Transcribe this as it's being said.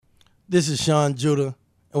This is Sean Judah,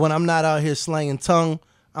 and when I'm not out here slanging tongue,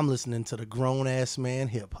 I'm listening to the Grown Ass Man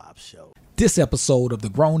Hip Hop Show. This episode of the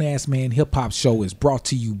Grown Ass Man Hip Hop Show is brought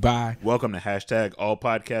to you by... Welcome to Hashtag All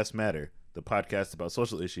Podcasts Matter, the podcast about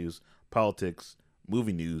social issues, politics,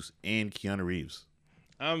 movie news, and Keanu Reeves.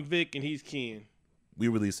 I'm Vic, and he's Ken. We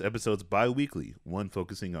release episodes bi-weekly, one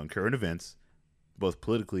focusing on current events, both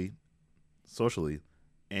politically, socially,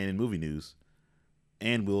 and in movie news,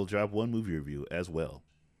 and we'll drop one movie review as well.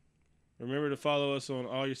 Remember to follow us on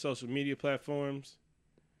all your social media platforms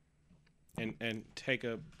and take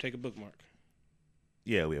a bookmark.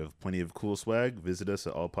 Yeah, we have plenty of cool swag. Visit us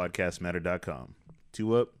at allpodcastmatter.com.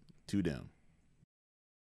 2 up, 2 down.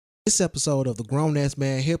 This episode of the Grown Ass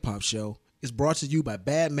Man Hip Hop Show is brought to you by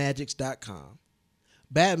badmagics.com.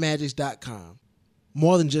 Badmagics.com.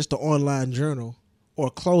 More than just an online journal or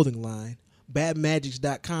a clothing line,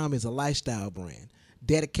 badmagics.com is a lifestyle brand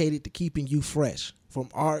dedicated to keeping you fresh, from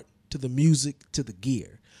art to the music to the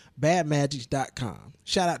gear. Badmagics.com.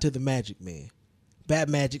 Shout out to the Magic Man.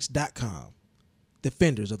 Badmagics.com.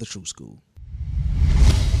 Defenders of the True School.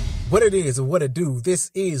 What it is and what it do, this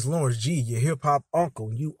is Lawrence G, your hip-hop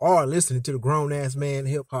uncle. You are listening to the Grown Ass Man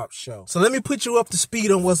Hip Hop Show. So let me put you up to speed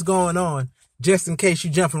on what's going on, just in case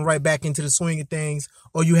you're jumping right back into the swing of things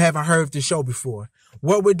or you haven't heard the show before.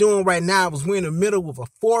 What we're doing right now is we're in the middle of a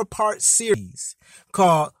 4-part series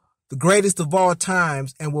called The Greatest of All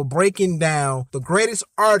Times, and we're breaking down the greatest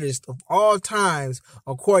artists of all times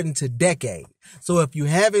according to decade. So if you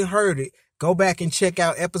haven't heard it, go back and check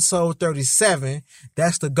out episode 37.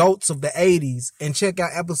 That's the GOATs of the 80s. And check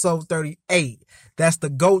out episode 38. That's the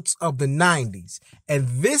GOATs of the 90s. And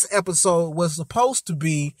this episode was supposed to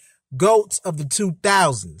be GOATs of the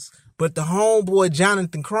 2000s. But the homeboy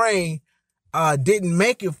Jonathan Crane didn't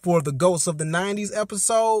make it for the GOATs of the 90s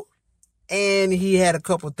episode. And he had a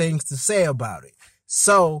couple things to say about it.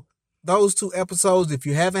 So those 2 episodes, if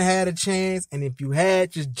you haven't had a chance, and if you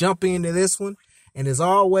had, just jump into this one. And as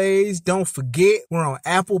always, don't forget, we're on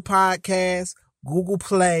Apple Podcasts, Google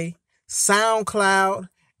Play, SoundCloud,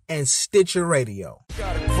 and Stitcher Radio.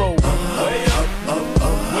 Gotta grow way up, way up,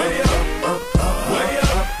 way up,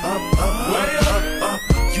 way up.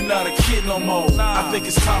 You're not a kid no more. I think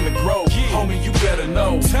it's time to grow. Homie, you better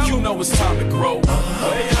know. You know it's time to grow. Way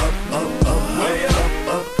up, way up, way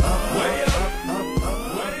up, way up.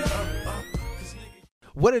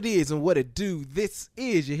 What it is and what it do, this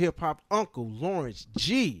is your hip-hop uncle, Lawrence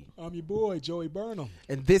G. I'm your boy, Joey Burnham.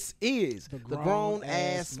 And this is the Grown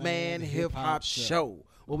Ass Man Hip Hop Show,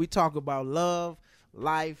 where we talk about love,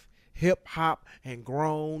 life, hip-hop, and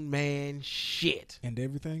grown man shit. And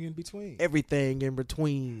everything in between. Everything in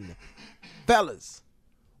between. Fellas,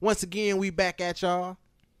 once again, we back at y'all.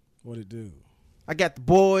 What it do? I got the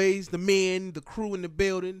boys, the men, the crew in the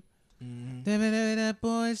building.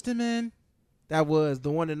 Boys to men. That was the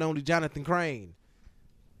one and only Jonathan Crane.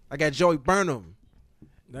 I got Joey Burnham.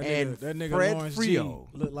 That and nigga Fred Lawrence Frio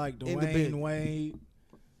G look like in the Dwayne building. Wade.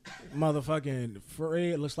 Motherfucking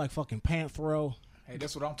Fred looks like fucking Panthro. Hey,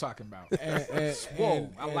 that's what I'm talking about. Whoa,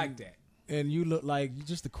 I like that. And you look like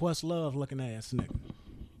just the Questlove looking ass nigga.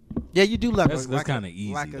 Yeah, you do look That's like kind of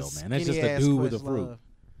easy like though, man. That's just a skinny-ass dude with a Questlove. fruit.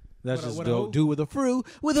 That's just What a a dude with a fruit.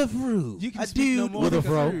 With a fruit. You can A speak no dude more with a than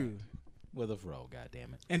fro. fruit. With a fro. God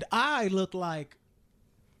damn it. And I look like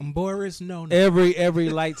Boris Nono. Every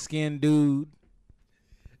light skinned dude.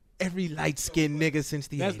 Every light-skinned nigga since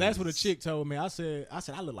the 80s. That's what a chick told me. I said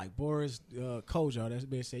I look like Boris Kojo. That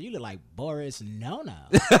bitch said, you look like Boris Nono.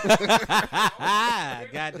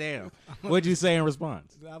 God damn. What'd you say in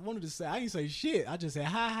response? I wanted to say, I didn't say shit. I just said,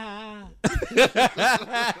 ha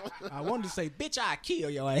ha. I wanted to say, bitch, I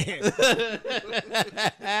kill your ass.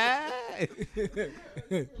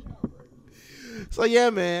 So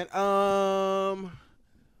yeah, man.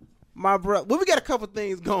 My bro, well, we got a couple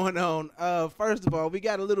things going on. First of all, we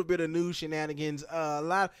got a little bit of news shenanigans.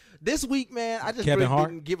 This week, man. I just Kevin really Hart?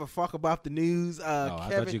 didn't give a fuck about the news. I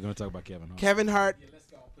thought you were gonna talk about Kevin Hart. Kevin Hart.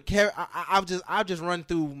 I'll just run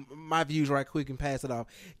through my views right quick and pass it off.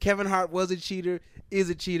 Kevin Hart was a cheater, is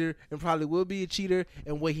a cheater, and probably will be a cheater.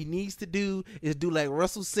 And what he needs to do is do like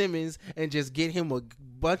Russell Simmons and just get him a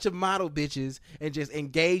bunch of model bitches and just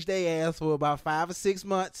engage their ass for about 5 or 6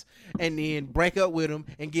 months, and then break up with them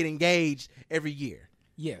and get engaged every year.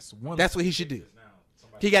 Yes. That's what he should do.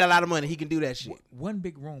 He got a lot of money. He can do that shit. One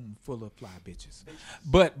big room full of fly bitches.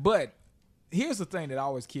 But here's the thing that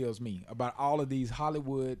always kills me about all of these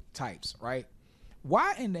Hollywood types, right?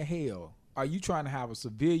 Why in the hell are you trying to have a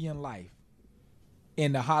civilian life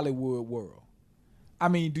in the Hollywood world? I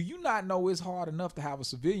mean, do you not know it's hard enough to have a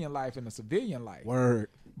civilian life in a civilian life? Word.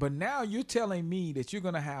 But now you're telling me that you're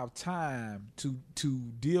gonna have time to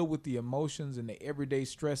deal with the emotions and the everyday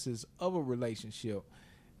stresses of a relationship,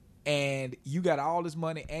 and you got all this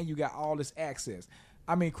money and you got all this access.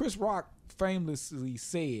 I mean, Chris Rock famously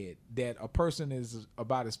said that a person is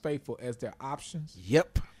about as faithful as their options.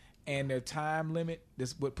 Yep. And their time limit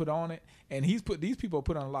that's what put on it, and these people are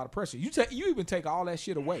put on a lot of pressure. You even take all that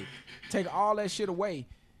shit away,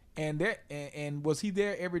 and was he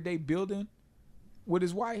there every day building with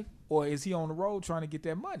his wife, or is he on the road trying to get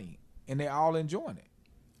that money and they're all enjoying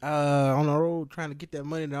it? On the road trying to get that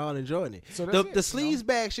money and they're all enjoying it. So the sleaze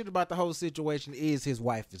bag shit about the whole situation is his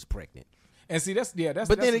wife is pregnant. And see, that's But that's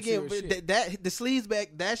then some again, serious shit. the sleaze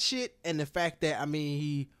bag, that shit, and the fact that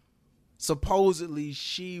he supposedly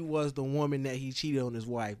she was the woman that he cheated on his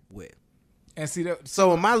wife with. And see that.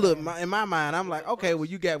 So in my mind, I'm like, okay, well,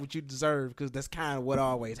 you got what you deserve because that's kind of what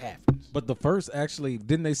always happens. But the first, actually,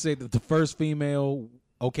 didn't they say that the first female,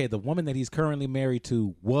 the woman that he's currently married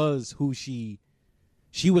to was who she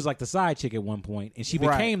was like the side chick at one point, and she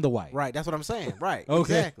became the wife. Right, that's what I'm saying. Right,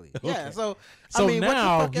 Okay. Exactly. Okay. Yeah. So So I mean,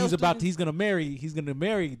 now what the fuck else he's gonna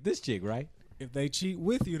marry this chick, right? If they cheat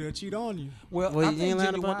with you, they'll cheat on you. Well, Well, I you think ain't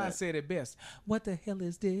lying Genuine about that. said it best. What the hell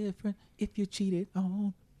is different if you cheated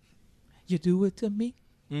on? You do it to me.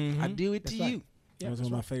 I do it That's to right. you. That was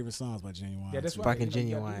one of my favorite songs by Genuine. Yeah, that's right. Fucking You know, you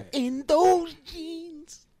Genuine. gotta do that. In those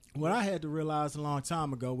jeans. What I had to realize a long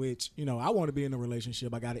time ago, which, I want to be in a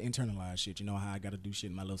relationship. I got to internalize shit. You know how I got to do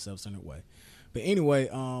shit in my little self-centered way. But anyway,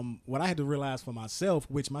 what I had to realize for myself,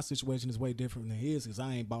 which my situation is way different than his because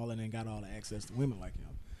I ain't balling and got all the access to women like him.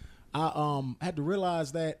 I had to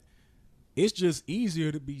realize that it's just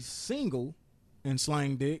easier to be single and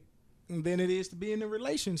slang dick than it is to be in a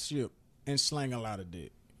relationship and slang a lot of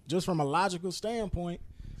dick. Just from a logical standpoint,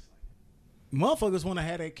 motherfuckers want to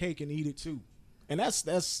have that cake and eat it too. And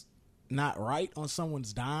that's not right on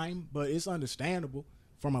someone's dime, but it's understandable.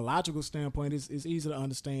 From a logical standpoint, it's easy to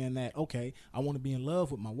understand that, okay, I want to be in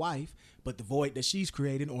love with my wife, but the void that she's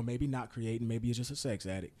creating, or maybe not creating, maybe it's just a sex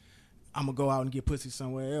addict, I'm going to go out and get pussy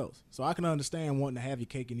somewhere else. So I can understand wanting to have your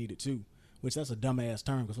cake and eat it too, which that's a dumbass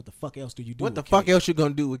term because what the fuck else do you do What the with fuck cake? else you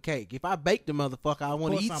gonna do with cake? If I bake the motherfucker, I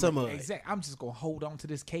want to Pour eat some some of of it. it. Exactly. I'm just gonna hold on to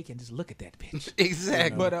this cake and just look at that bitch.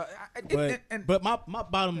 Exactly. But my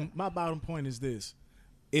bottom point is this.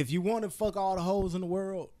 If you want to fuck all the hoes in the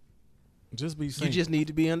world, just be You single. just need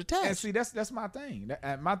to be And unattached. see, that's my thing.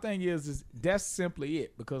 My thing is that's simply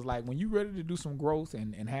it. Because like when you ready to do some growth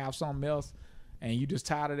and have something else, and you just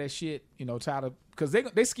tired of that shit, tired of because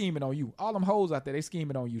they scheming on you. All them hoes out there, they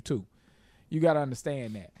scheming on you too. You got to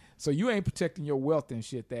understand that. So you ain't protecting your wealth and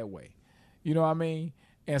shit that way. You know what I mean?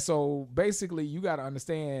 And so basically, you got to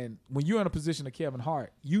understand when you're in a position of Kevin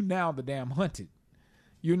Hart, you now the damn hunted.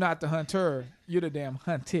 You're not the hunter. You're the damn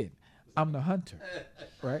hunted. I'm the hunter,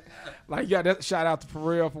 right? Like, yeah, that shout out to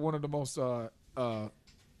Pharrell for one of the most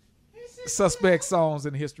suspect songs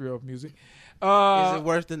in the history of music. Is it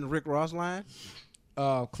worse than the Rick Ross line?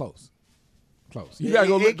 Close. You gotta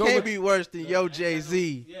go. It go can't look. be worse than Yo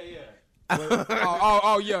Jay-Z.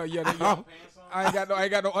 Oh yeah. I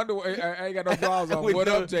ain't got no underwear. I ain't got no drawers on. With What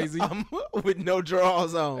no- up, Jay Z? With no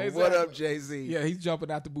drawers on. Exactly. What up, Jay-Z? Yeah, he's jumping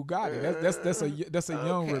out the Bugatti. That's a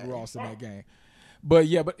young Rick Ross in that game. But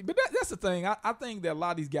yeah, but that's the thing. I think that a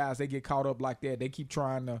lot of these guys, they get caught up like that. They keep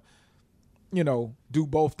trying to, do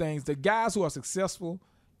both things. The guys who are successful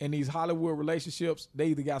in these Hollywood relationships, they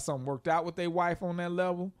either got something worked out with their wife on that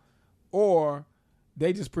level, or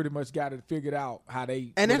they just pretty much got it figured out how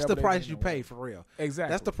they. And that's the whatever they price do you in the pay world. for real.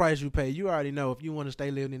 Exactly. That's the price you pay. You already know if you want to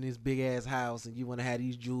stay living in this big ass house and you want to have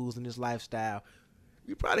these jewels and this lifestyle,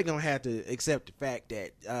 you're probably gonna have to accept the fact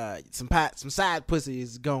that some side pussy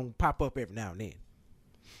is gonna pop up every now and then.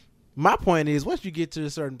 My point is, once you get to a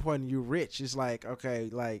certain point and you're rich, it's like, okay,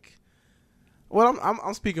 like, well,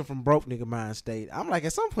 I'm speaking from broke nigga mind state. I'm like,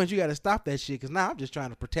 at some point you got to stop that shit because now I'm just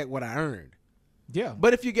trying to protect what I earned. Yeah.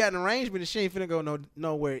 But if you got an arrangement and she ain't finna go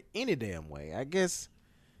nowhere any damn way, I guess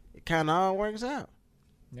it kind of all works out.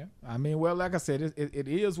 Yeah, I mean, well, like I said, it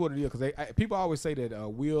is what it is because people always say that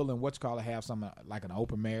Will and have something like an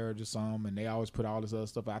open marriage or something, and they always put all this other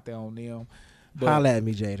stuff out there on them. But, Holla at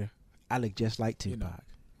me, Jada. I look just like Tupac.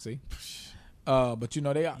 See, but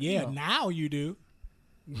they are. Yeah, now you do.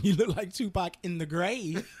 You look like Tupac in the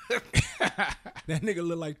grave. That nigga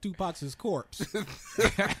look like Tupac's corpse.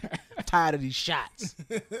 I'm tired of these shots.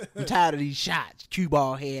 I'm tired of these shots. Cue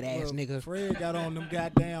ball head ass nigga. Fred got on them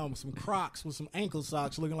goddamn some Crocs with some ankle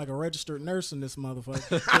socks looking like a registered nurse in this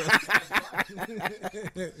motherfucker.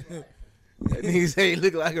 That nigga say he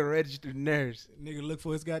look like a registered nurse. Nigga look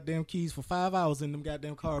for his goddamn keys for 5 hours in them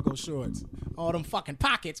goddamn cargo shorts. All them fucking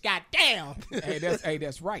pockets, goddamn.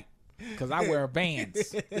 That's right. Because I wear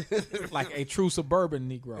Vans like a true suburban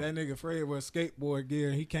Negro. That nigga Fred wears skateboard gear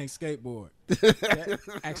and he can't skateboard.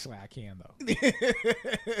 Actually, I can though.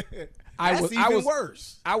 That's even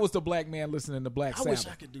worse. I was the black man listening to Black I Sabbath. wish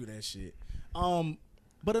I could do that shit.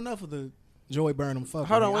 But enough of the Joey Burnham fuck.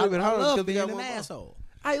 Hold on, wait a minute. I Hold on, love 'cause we being got an one more. asshole.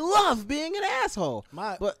 I love being an asshole.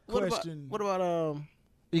 My But what question. about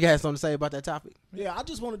you guys something to say about that topic? Yeah, I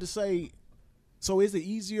just wanted to say. So is it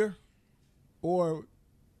easier or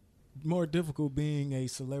more difficult being a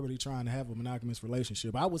celebrity trying to have a monogamous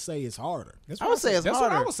relationship? I would say it's harder. I would say it's That's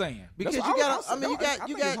harder. what I was saying. Because That's you what got, I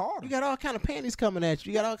think it's harder. you got all kind of panties coming at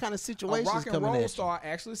you. You got all kind of A situations rock and coming roll at you. star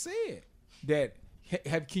actually said that.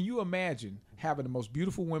 Can you imagine having the most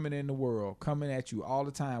beautiful women in the world coming at you all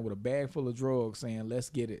the time with a bag full of drugs, saying, "Let's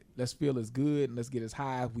get it, let's feel as good, and let's get as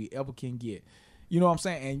high as we ever can get." You know what I'm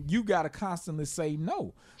saying? And you got to constantly say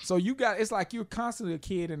no. So it's like you're constantly a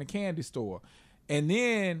kid in a candy store. And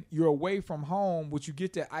then you're away from home, which you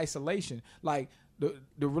get that isolation. Like the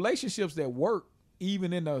relationships that work,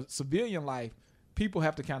 even in the civilian life, people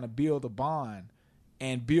have to kind of build a bond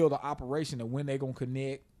and build an operation of when they're gonna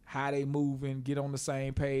connect, how they moving, get on the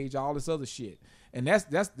same page, all this other shit. And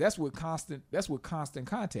that's with constant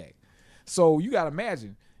contact. So you gotta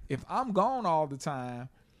imagine if I'm gone all the time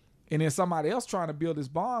and then somebody else trying to build this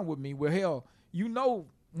bond with me, well hell,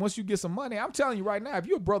 once you get some money, I'm telling you right now, if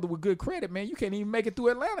you're a brother with good credit, man, you can't even make it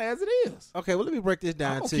through Atlanta as it is. Okay, well let me break this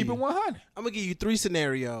down I'm gonna to keep you. it 100. I'm gonna give you 3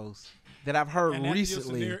 scenarios that I've heard And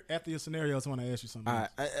recently. after your scenarios, I want to ask you something. All else.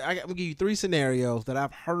 right, I'm gonna give you 3 scenarios that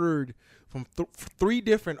I've heard from 3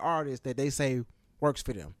 different artists that they say works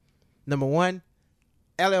for them. Number 1,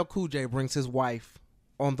 LL Cool J brings his wife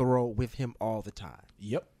on the road with him all the time.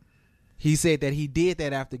 Yep. He said that he did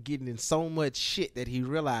that after getting in so much shit that he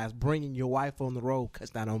realized bringing your wife on the road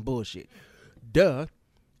cuts down on bullshit. Duh.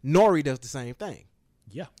 Nori does the same thing.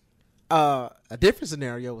 Yeah. A different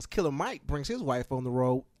scenario is Killer Mike brings his wife on the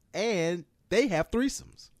road and they have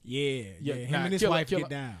threesomes. Yeah. Him Nah, and his Killer- wife Killer- get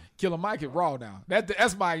down. Killer Mike is raw now.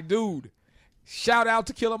 That's my dude. Shout out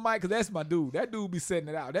to Killer Mike, because that's my dude. That dude be setting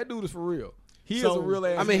it out. That dude is for real. He is a real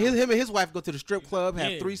ass. I mean, dude. him and his wife go to the strip club,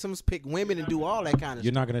 have Yeah. threesomes, pick women, and do all that kind of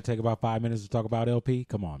You're shit. not gonna take about 5 minutes to talk about LP?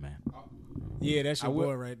 Come on, man. Yeah, that's I your will,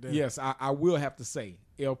 boy right there. Yes, I will have to say,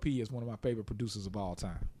 LP is one of my favorite producers of all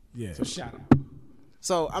time. Yeah. So shout out.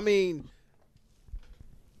 So, I mean,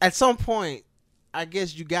 at some point, I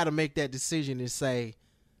guess you got to make that decision and say,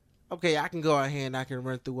 okay, I can go out here and I can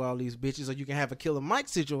run through all these bitches, or you can have a Killer Mike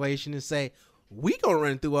situation and say, we gonna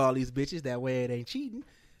run through all these bitches. That way it ain't cheating.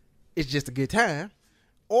 It's just a good time.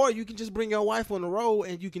 Or you can just bring your wife on the road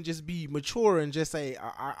and you can just be mature and just say,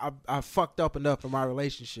 I fucked up enough in my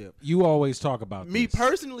relationship. You always talk about Me this.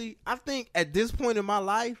 personally, I think at this point in my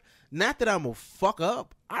life, not that I'm a fuck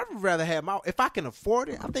up, I'd rather have if I can afford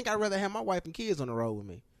it, I think I'd rather have my wife and kids on the road with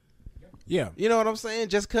me. Yeah. You know what I'm saying?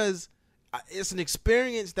 Just because it's an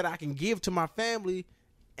experience that I can give to my family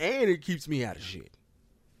and it keeps me out of shit.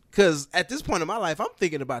 Because at this point in my life, I'm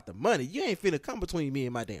thinking about the money. You ain't finna come between me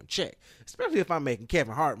and my damn check. Especially if I'm making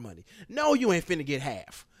Kevin Hart money. No, you ain't finna get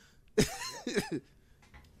half.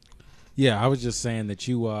 Yeah, I was just saying that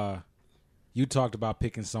you talked about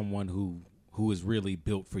picking someone who is really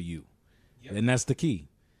built for you. Yep. And that's the key.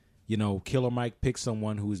 You know, Killer Mike picks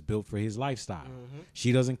someone who is built for his lifestyle. Mm-hmm.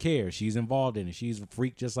 She doesn't care. She's involved in it. She's a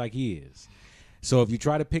freak just like he is. So if you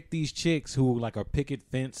try to pick these chicks who like are picket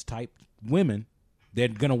fence type women, they're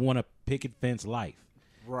going to want a picket fence life.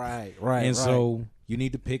 Right. And so you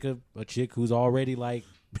need to pick a chick who's already like,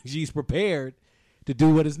 she's prepared to do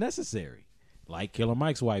what is necessary, like Killer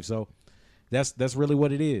Mike's wife. So that's really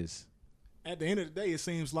what it is. At the end of the day, it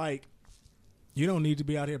seems like you don't need to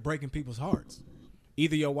be out here breaking people's hearts.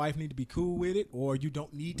 Either your wife need to be cool with it, or you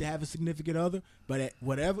don't need to have a significant other. But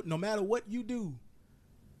no matter what you do,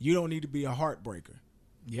 you don't need to be a heartbreaker.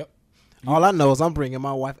 Yep. All I know is I'm bringing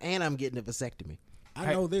my wife and I'm getting a vasectomy.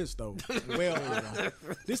 I know this though. Well,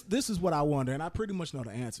 this is what I wonder, and I pretty much know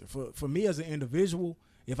the answer. For me as an individual,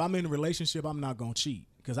 if I'm in a relationship, I'm not gonna cheat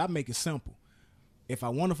because I make it simple. If I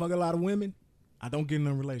want to fuck a lot of women, I don't get in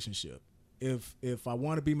a relationship. If I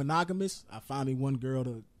want to be monogamous, I find me one girl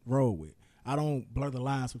to roll with. I don't blur the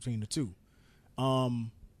lines between the two.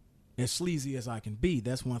 As sleazy as I can be,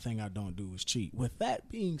 that's one thing I don't do is cheat. With that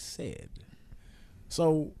being said,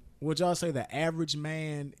 so would y'all say the average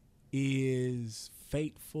man is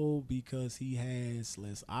faithful because he has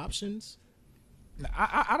less options?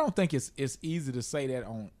 I don't think it's easy to say that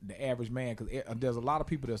on the average man, because there's a lot of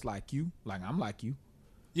people that's like you, like I'm like you,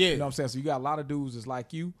 Yeah. You know what I'm saying? So you got a lot of dudes that's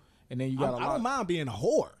like you, and then you got a I lot. don't mind being a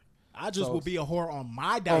whore. I just So- will be a whore on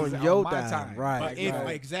my dime. On your my time, time. right? But if,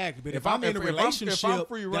 Right. exactly. But if I'm in a relationship, if I'm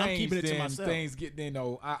free then I'm range, keeping it to then myself. things get,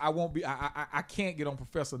 I won't be. I can't get on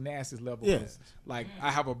Professor Nasty's level. Yeah. 'Cause, like I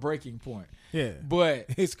have a breaking point. Yeah. But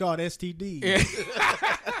It's called STD.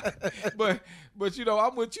 but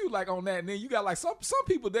I'm with you like on that. And then you got like some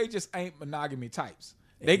people, they just ain't monogamy types.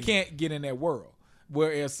 They can't get in that world.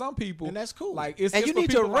 Whereas some people, And that's cool. Like it's And it's you for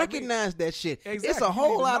need to people like me. recognize that shit. It's Exactly. a You whole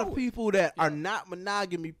need to lot know of it. people that are not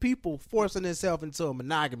monogamy people forcing themselves into a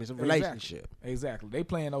monogamous relationship. Exactly. They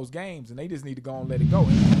playing those games and they just need to go and let it go.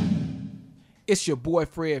 It's your boy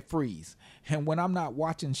Fred Freeze. And when I'm not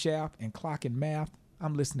watching Shaft and clocking math,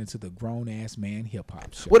 I'm listening to the Grown Ass Man Hip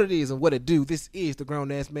Hop Show. What it is and what it do. This is the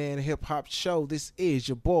Grown Ass Man Hip Hop Show. This is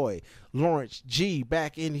your boy Lawrence G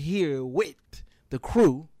back in here with the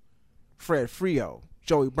crew: Fred Frio,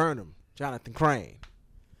 Joey Burnham, Jonathan Crane.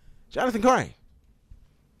 Jonathan Crane,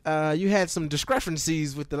 you had some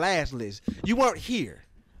discrepancies with the last list. You weren't here,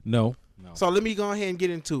 No. so let me go ahead and get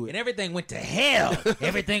into And it. everything went to hell.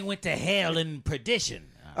 Everything went to hell and perdition.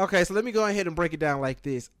 Okay, so let me go ahead and break it down like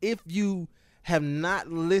this. If you have not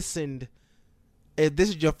listened, if this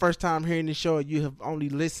is your first time hearing the show, you have only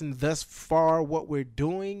listened thus far, what we're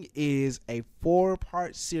doing is a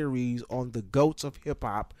 4-part series on the GOATs of hip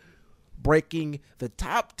hop, breaking the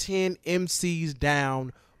top 10 MCs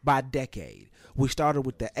down by decade. We started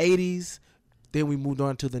with the 80s, then we moved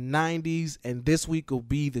on to the 90s, and this week will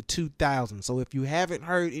be the 2000s. So if you haven't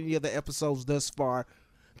heard any of the episodes thus far,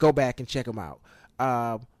 go back and check them out.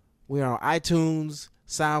 We're on iTunes,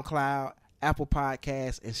 SoundCloud, Apple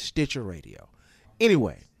Podcasts, and Stitcher Radio.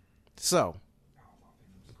 Anyway, so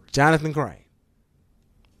Jonathan Crane,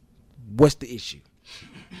 what's the issue?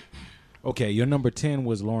 Okay, your number 10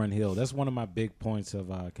 was Lauryn Hill. That's one of my big points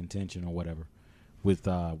of contention or whatever with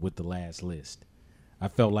the last list. I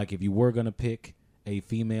felt like if you were going to pick a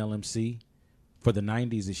female MC for the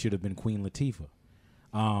 90s, it should have been Queen Latifah.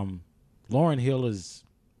 Lauryn Hill is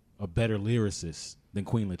a better lyricist than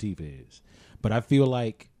Queen Latifah is. But I feel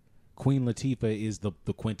like Queen Latifah is the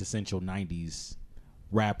quintessential 90s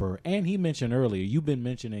rapper. And he mentioned earlier, you've been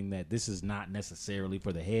mentioning that this is not necessarily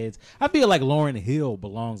for the heads. I feel like Lauryn Hill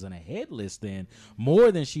belongs on a head list then,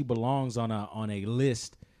 more than she belongs on a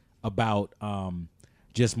list about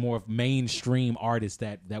just more of mainstream artists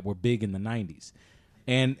that were big in the 90s.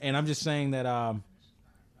 And I'm just saying that I'm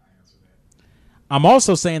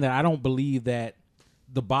also saying that I don't believe that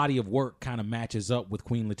the body of work kind of matches up with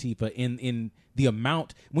Queen Latifah in the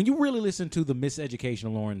amount. When you really listen to the Miseducation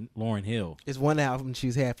of Lauryn Hill, It's one album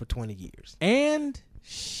she's had for 20 years. and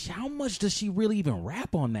how much does she really even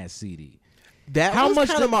rap on that CD? That How was much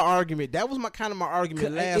kind of did- my argument. That was kind of my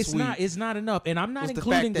argument last It's week. it's not enough, and I'm not was the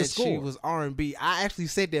including fact that the score. she was R&B. I actually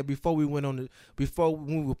said that before we went on when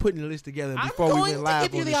we were putting the list together. I'm Before we going went to live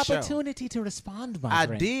give you on the the show. opportunity to respond, my I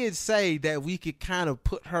friend. did say that we could kind of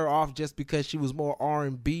put her off just because she was more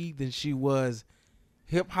R&B than she was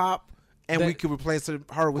hip hop, and That- we could replace her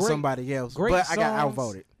with Great- somebody else. Great But I got songs,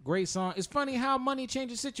 outvoted. Great song. It's funny how money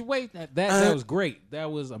changes situation. That was great. That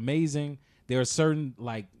was amazing. There are certain,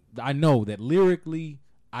 like, I know that lyrically,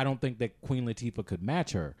 I don't think that Queen Latifah could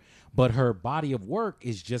match her, but her body of work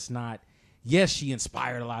is just not. Yes, she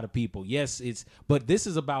inspired a lot of people. Yes, but this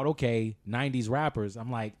is about 90s rappers.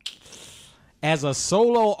 I'm like, as a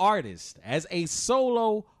solo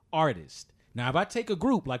artist. Now, if I take a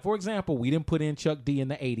group, like for example, we didn't put in Chuck D in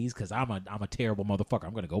the 80s because I'm a terrible motherfucker.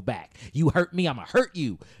 I'm gonna go back. You hurt me, I'm gonna hurt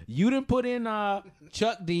you. You didn't put in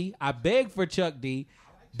Chuck D. I begged for Chuck D,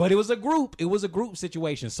 but it was a group. It was a group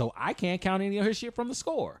situation, so I can't count any of her shit from the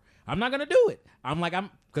score. I'm not gonna do it.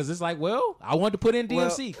 Because it's like, well, I wanted to put in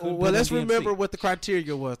DMC. Couldn't put in let's DMC. remember what the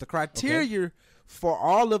criteria was. The criteria for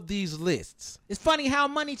all of these lists It's funny how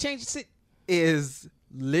money changes it. is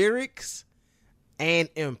lyrics and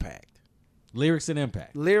impact. Lyrics and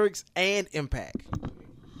impact. Lyrics and impact.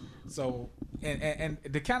 So and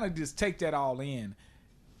to kind of just take that all in,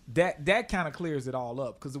 that kind of clears it all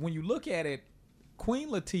up. Because when you look at it, Queen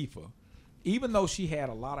Latifah, even though she had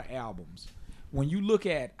a lot of albums, when you look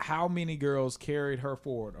at how many girls carried her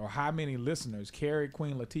forward or how many listeners carried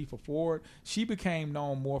Queen Latifah forward, she became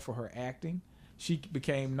known more for her acting. She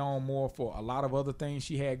became known more for a lot of other things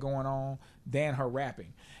she had going on than her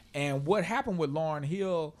rapping. And what happened with Lauryn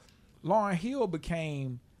Hill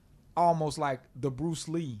became almost like the Bruce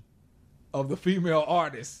Lee of the female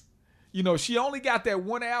artists. You know, she only got that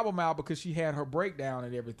one album out because she had her breakdown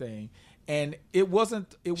and everything. And it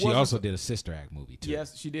wasn't. She also did a Sister Act movie too.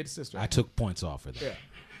 Yes, she did Sister I Act. took points off for that.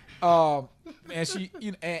 Yeah. And she,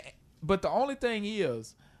 but the only thing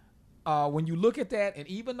is, when you look at that, and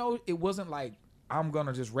even though it wasn't like I'm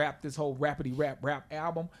gonna just rap this whole rapidy rap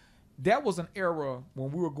album, that was an era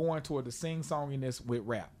when we were going toward the sing-songiness with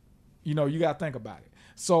rap. You know, you gotta think about it.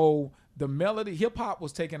 So the melody, hip hop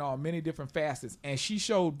was taking on many different facets, and she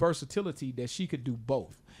showed versatility that she could do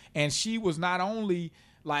both. And she was not only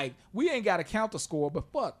like, we ain't got to count the score, but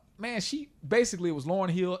fuck, man, she basically, it was Lauryn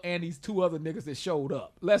Hill and these two other niggas that showed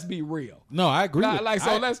up. Let's be real. No, I agree.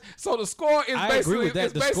 So the score is basically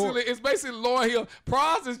that. It's basically Lauryn Hill.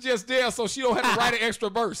 Praz is just there so she don't have to write an extra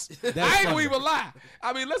verse. I ain't gonna even lie.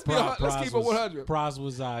 I mean, let's keep it 100. Praz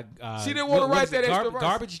was she didn't want to write that extra verse.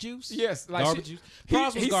 Garbage Juice. Yes, like Garbage Juice.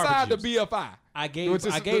 Praz was he Garbage signed Juice. the BFI. I gave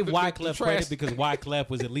Wyclef credit because Wyclef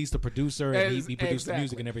was at least a producer and he produced the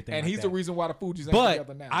music and everything. And like he's that. the reason why the Fugees ain't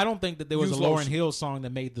together now. I don't think that there was Use a Lauryn lotion. Hill song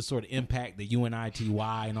that made the sort of impact that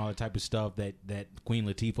UNITY and all that type of stuff that Queen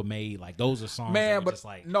Latifah made. Like those are songs that were just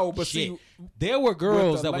like shit. See, there were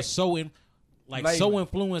girls that were so Layman.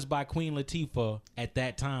 influenced by Queen Latifah at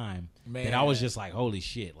that time Man. that I was just like, holy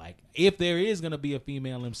shit! Like if there is gonna be a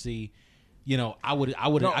female MC, you know, I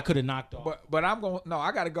could have knocked off. But I'm going. No,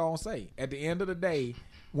 I got to go and say at the end of the day,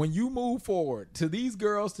 when you move forward to these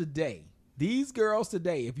girls today,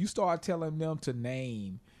 if you start telling them to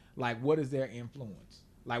name like what is their influence,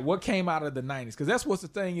 like what came out of the 90s, because that's what the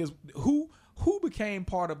thing is. Who became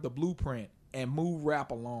part of the blueprint and moved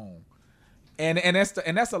rap along, and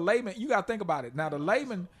that's a layman. You got to think about it. Now the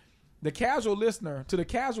layman, the casual listener,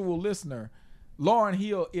 Lauryn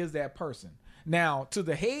Hill is that person. Now to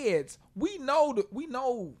the heads, we know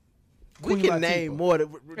We Queen can Latifah. name more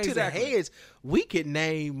than, to the Exactly. heads. We can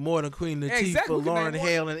name more than Queen Latifah, Exactly, we can Lauryn name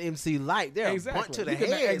Hill, and MC Light. They're a bunch to the We can-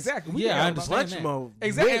 heads. Exactly. We Yeah, can I name understand bunch that. more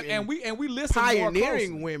Exactly. women, And we listen more pioneering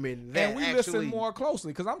closely. women that And we actually listen more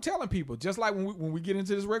closely because I'm telling people, just like when we get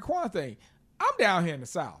into this Raekwon thing, I'm down here in the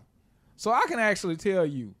South, so I can actually tell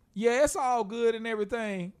you, yeah, it's all good and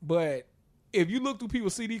everything, but if you look through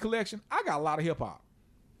people's CD collection, I got a lot of hip hop.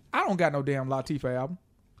 I don't got no damn Latifah album.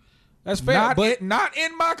 That's fair, Not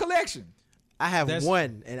in my collection. I have That's-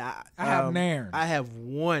 one, and I have Nairn. I have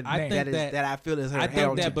one I think that I feel is her I think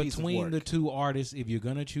heritage that piece of between work. the two artists, if you're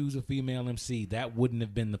gonna choose a female MC, that wouldn't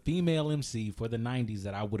have been the female MC for the '90s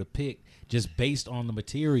that I would have picked, just based on the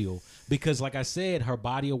material. Because, like I said, her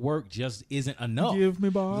body of work just isn't enough. Give me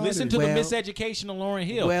body. Listen to Well- the miseducation of Lauryn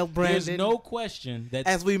Hill. well, there's Brandon, no question that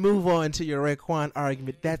As we move on to your Raekwon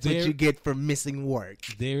argument, that's what There- you get for missing work.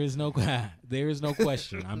 there is no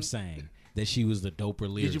question. I'm saying that she was the doper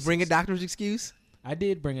lyricist. Did you bring a doctor's excuse? I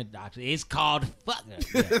did bring a doctor. It's called fucker.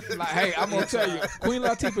 Yeah. Like, hey, I'm gonna tell you, Queen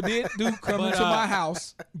Latifah did come But, into my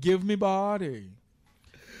house, give me body.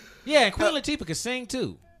 Yeah, and Queen Latifah can sing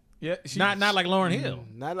too. Yeah, Not like Lauryn Hill,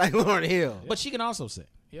 Not like Lauryn Hill. but she can also sing.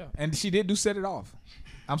 Yeah, and she did do Set It Off.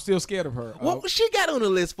 I'm still scared of her. What she got on the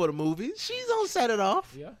list for the movies? She's on Set It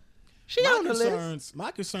Off. Yeah. She on the list.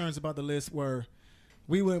 My concerns about the list were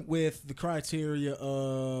we went with the criteria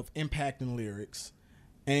of impact and lyrics,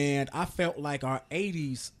 and I felt like our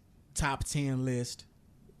 80s top 10 list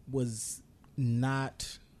was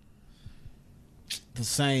not the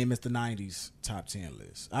same as the 90s top 10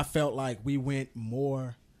 list. I felt like we went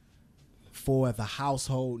more for the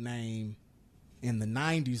household name in the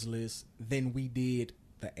 90s list than we did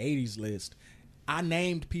the 80s list. I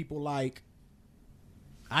named people like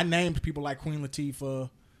Queen Latifah.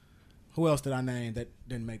 Who else did I name that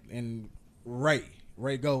didn't make? And Ray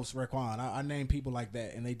Ghost, Raekwon. I named people like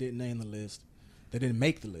that, and they didn't name the list. They didn't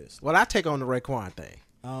make the list. Well, I take on the Raekwon thing.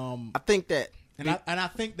 I think that, I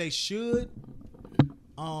think they should.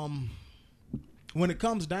 When it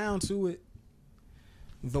comes down to it,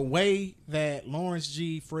 the way that Lawrence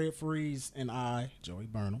G, Fred Freeze, and I, Joey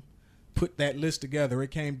Burnham, put that list together,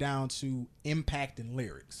 it came down to impact and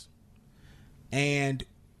lyrics. And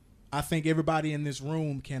I think everybody in this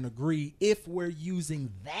room can agree, if we're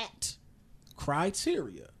using that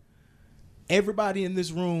criteria, everybody in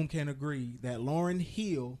this room can agree that Lauryn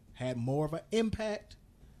Hill had more of an impact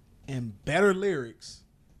and better lyrics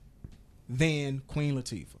than Queen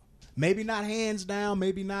Latifah. Maybe not hands down,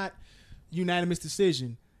 maybe not unanimous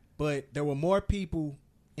decision, but there were more people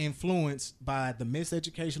influenced by the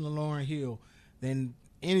miseducation of Lauryn Hill than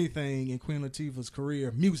anything in Queen Latifah's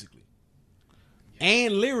career musically.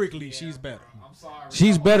 And lyrically, she's better. I'm sorry.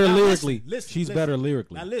 She's better Now, lyrically. listen, She's listen. better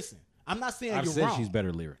lyrically. Now listen, I'm not saying I've you're said wrong. she's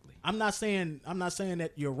better lyrically. I'm not saying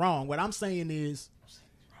that you're wrong. What I'm saying is,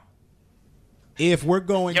 if we're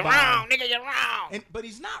going, You're by, wrong, nigga. You're wrong. but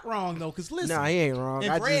he's not wrong though, because listen, no, he ain't wrong.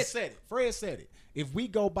 and I Fred just, said it. Fred said it. If we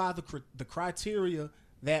go by the criteria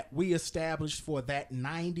that we established for that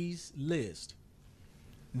 90s list,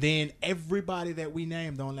 then everybody that we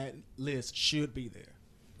named on that list should be there.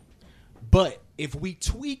 But if we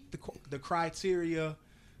tweak the criteria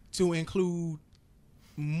to include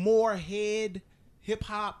more heady hip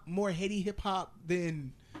hop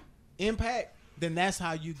than impact, then that's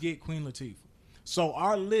how you get Queen Latifah. So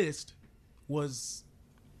our list was.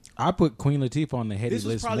 I put Queen Latifah on the heady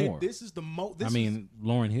list more. This is the most. I mean,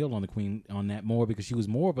 Lauryn Hill on the Queen on that more because she was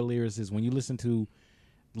more of a lyricist. When you listen to,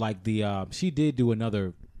 like she did do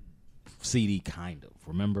another CD kind of.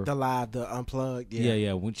 Remember the unplugged.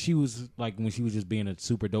 Yeah. When she was just being a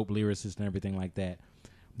super dope lyricist and everything like that.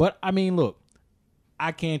 But I mean, look,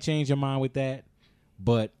 I can't change your mind with that.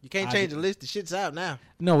 But you can't change the list. The shit's out now.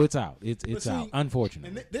 No, it's out. It's out. Unfortunately,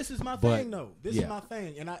 and this is my thing, though. This is my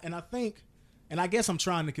thing, and I think, and I guess I'm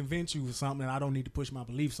trying to convince you of something, and I don't need to push my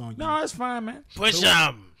beliefs on you. No, it's fine, man. Push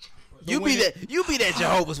them. You be that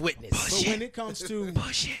Jehovah's Witness. So when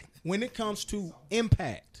it comes to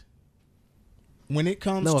impact, when it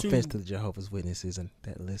comes no to offense to the Jehovah's Witnesses and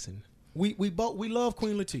that listen, we love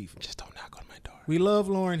Queen Latifah. Just don't knock on my door. We love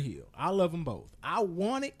Lauryn Hill. I love them both. I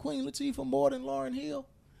wanted Queen Latifah more than Lauryn Hill,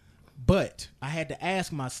 but I had to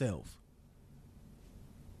ask myself,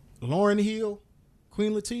 Lauryn Hill,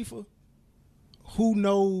 Queen Latifah,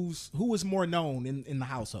 who is more known in the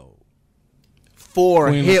household? For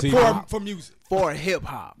Queen hip Latifah. hop. For music. For hip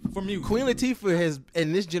hop. For music. Queen Latifah has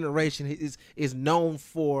in this generation is known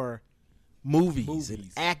for movies and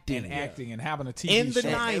acting. And having a TV In the show.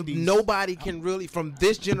 90s. Nobody can really from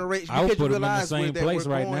this generation. I would because you put them in the realize same that place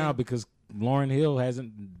we're right going- now because Lauryn Hill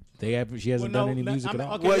she hasn't done any music at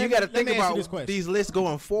all. okay, Well, you let got to me think ask you about this question. these lists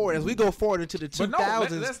going forward. As we go forward into the But no,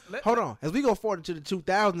 2000s, hold on. As we go forward into the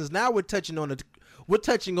 2000s, now we're touching on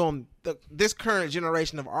this current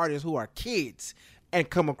generation of artists who are kids and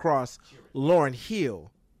come across Lauryn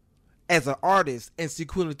Hill as an artist and see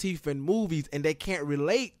Queen Latifah in movies, and they can't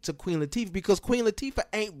relate to Queen Latifah because Queen Latifah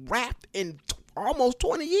ain't rapped in almost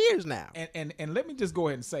 20 years now. And let me just go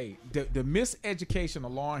ahead and say the miseducation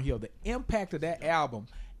of Lauryn Hill, the impact of that album,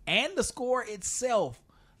 and the score itself,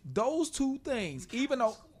 those two things. Even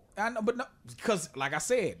though I know, but no, because like I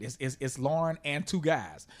said, it's Lauryn and two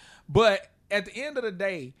guys. But at the end of the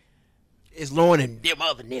day, It's Lauryn and them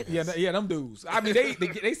other niggas. yeah, them dudes. I mean,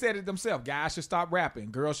 they said it themselves. Guys should stop rapping.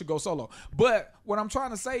 Girls should go solo. But what I'm trying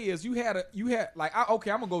to say is, you had like, okay,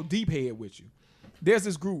 I'm gonna go deep head with you. There's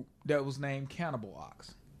this group that was named Cannibal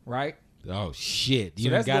Ox, right? Oh shit! You So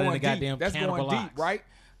done got in the deep. goddamn That's Cannibal going Ox. deep, right?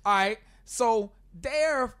 All right. So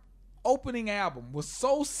their opening album was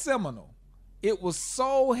so seminal. It was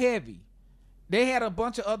so heavy. They had a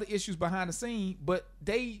bunch of other issues behind the scene, but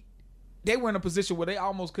they were in a position where they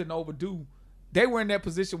almost couldn't overdo. They were in that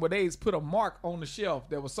position where they put a mark on the shelf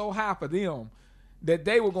that was so high for them that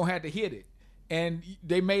they were gonna have to hit it. And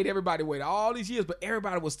they made everybody wait all these years, but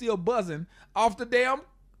everybody was still buzzing off the damn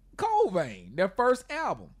Cold Vein, their first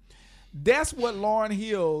album. That's what Lauryn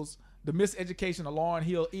Hill's, the miseducation of Lauryn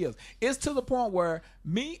Hill is. It's to the point where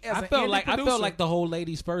me as I an felt indie producer, like the whole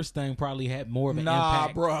ladies first thing probably had more of an Nah,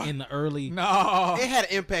 impact bruh. in the early. no, It had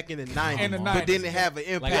an impact in the 90s, In the but 90s. didn't have an Like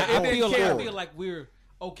impact. I it didn't feel carry. like we're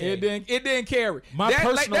okay. it didn't carry. My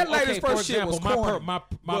personal that latest okay, for first shit was example, corny. my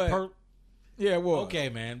it was. okay,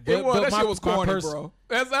 man. It was. That my, shit was my corny, pers- bro.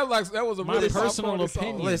 That was a my really personal corny song.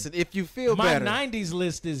 opinion. Listen, if you feel My better, 90s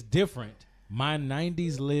list is different. My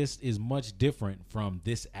 90s list is much different from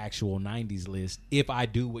this actual 90s list if I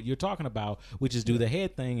do what you're talking about, which is do the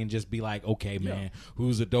head thing and just be like, okay, man,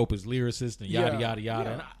 who's the dopest lyricist and yada, Yeah. yada, yada.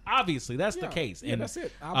 Yeah. And obviously, that's the Yeah. case. Yeah, And that's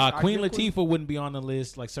it. I Queen give Latifah wouldn't be on the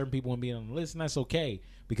list. Like certain people wouldn't be on the list, and that's okay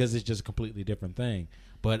because it's just a completely different thing.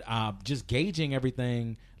 But just gauging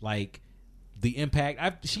everything, like the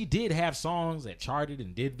impact. She did have songs that charted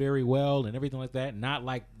and did very well and everything like that. Not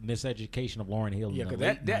like Miseducation of Lauryn Hill. Yeah, in the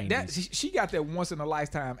because late that 90s. she got that once in a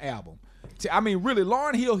lifetime album. I mean, really,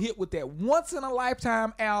 Lauryn Hill hit with that once in a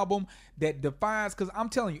lifetime album that defines. Because I'm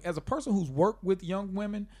telling you, as a person who's worked with young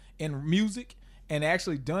women in music and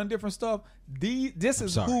actually done different stuff, this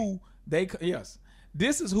is who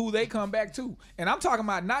they come back to. And I'm talking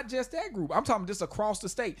about not just that group. I'm talking just across the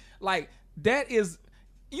state. Like that is,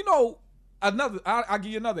 I'll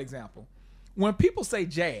give you another example. When people say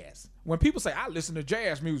jazz, when people say I listen to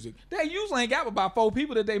jazz music, they usually ain't got about 4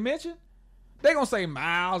 people that they mention. They gonna say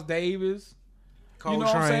Miles Davis, you know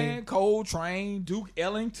what I'm saying? Coltrane, Duke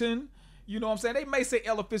Ellington. You know what I'm saying? They may say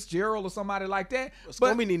Ella Fitzgerald or somebody like that.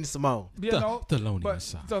 but me needing Simone. You know,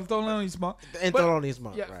 Thelonious Monk. Thelonious Monk. And Thelonious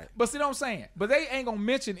Monk, right. But see what I'm saying? But they ain't going to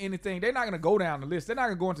mention anything. They're not going to go down the list. They're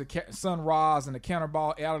not going to go into Sun Ra's and the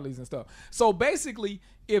Counterball Alleys and stuff. So basically,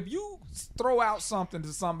 if you throw out something to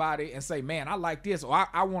somebody and say, man, I like this, or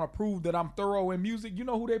I want to prove that I'm thorough in music, you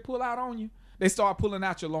know who they pull out on you? They start pulling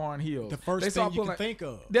out your Lauryn Hill. The first they thing start you can pulling- think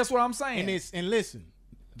of. That's what I'm saying. And listen,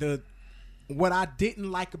 what I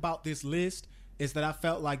didn't like about this list is that I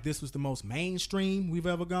felt like this was the most mainstream we've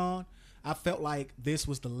ever gone. I felt like this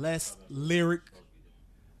was the less lyric.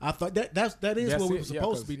 I thought that is That's what we it, were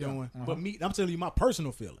supposed to be doing. But I'm telling you my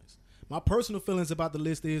personal feelings. My personal feelings about the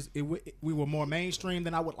list is we were more mainstream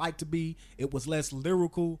than I would like to be. It was less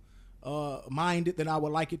lyrical minded than I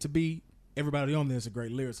would like it to be. Everybody on there is a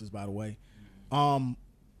great lyricist, by the way.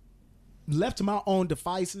 Left to my own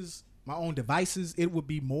devices, it would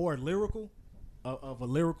be more lyrical, of a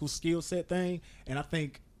lyrical skill set thing. And I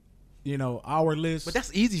think, our list. But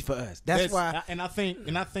that's easy for us. That's why. And I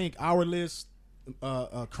think our list,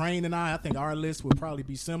 Crane and I think our list would probably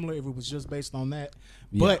be similar if it was just based on that.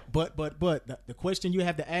 Yeah. But the question you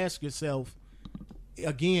have to ask yourself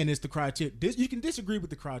again is the criteria. You can disagree with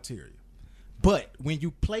the criteria, but when you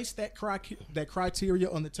place that criteria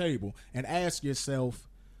on the table and ask yourself,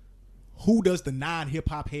 who does the non-hip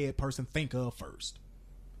hop head person think of first?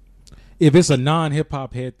 If it's a non-hip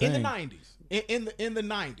hop head thing. In the 90s. In the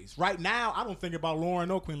 90s. Right now, I don't think about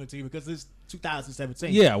Lauryn or Queen Latifah because it's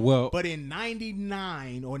 2017. Yeah, well. But in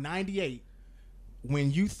 99 or 98,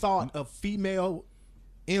 when you thought of female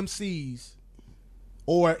MCs,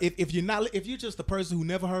 or if you're just a person who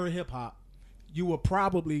never heard hip hop, you were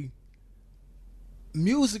probably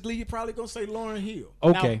musically you're probably gonna say Lauryn Hill.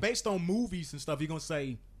 Okay. Now, based on movies and stuff, you're gonna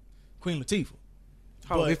say Queen Latifah.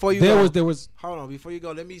 Hold on, But before you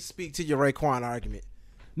go, let me speak to your Raekwon argument.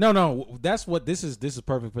 No, that's what this is. This is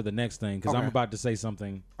perfect for the next thing because I'm Okay. about to say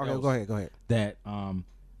something. Okay, else go ahead. That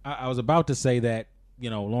I was about to say that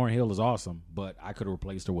Lauryn Hill is awesome, but I could have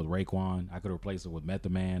replaced her with Raekwon. I could have replaced her with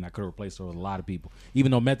Method Man. I could have replaced her with a lot of people.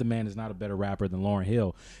 Even though Method Man is not a better rapper than Lauryn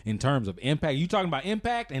Hill in terms of impact. You talking about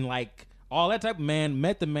impact and like all that type of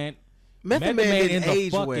Method Man didn't in the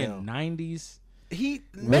age fucking well. 90s.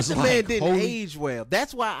 Method Man like didn't holy- age well.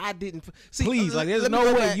 That's why I didn't. See, Please, like, there's let me no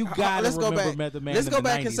go way back. you gotta Let's go remember back. Method Man Let's in go the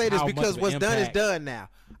back and 90s, say this how much because of an what's done is impact. done now.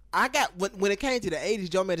 I got when it came to the 80s,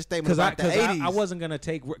 Joe made a statement about the 80s. I wasn't gonna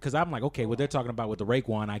take because I'm like, okay, what they're talking about with the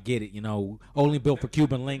Raekwon, I get it. Only built for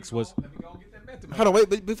Cuban links was. Let me go get that Method Man. Hold on, wait.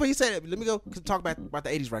 But before you say that, let me go talk about the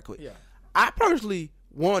 80s right quick. Yeah. I personally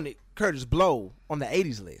wanted Curtis Blow on the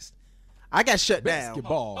 80s list. I got shut down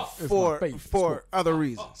Basketball is my for favorite sport. other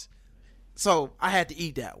reasons. So I had to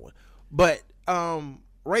eat that one. But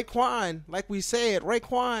Raekwon, like we said,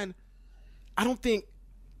 I don't think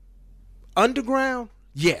underground.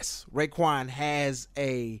 Yes, Raekwon has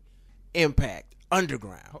a impact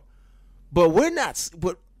underground, but we're not.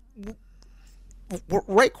 But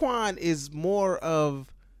Raekwon is more of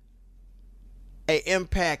a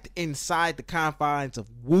impact inside the confines of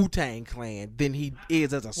Wu-Tang Clan than he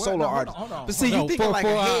is as a solo artist. hold on. But see, you thinking like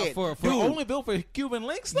a head, for dude. only built for Cuban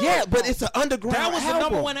links. Though? Yeah, but it's an underground. that was the album.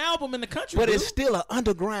 number one album in the country. But dude. it's still an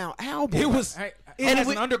underground album. It was. Hey, It and has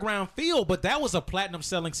we- an underground feel, but that was a platinum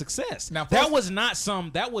selling success. Now, that first-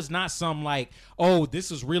 was not some like, oh,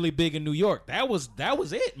 this is really big in New York. That was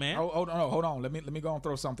it, man. Hold on. Let me go and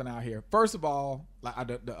throw something out here. First of all, like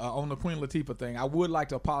on the Queen Latifah thing, I would like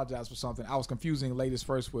to apologize for something. I was confusing Ladies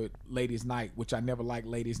First with Ladies Night, which I never liked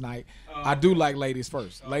Ladies Night. I do like Ladies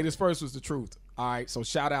First. Ladies First was the truth. All right, so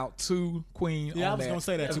shout out to Queen. Yeah, on I was that. gonna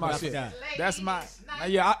say that That's too, my but I shit. forgot. That's my.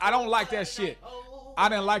 Yeah, I don't like that shit. I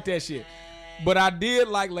didn't like that shit. But I did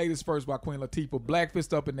like Ladies First by Queen Latifah. Black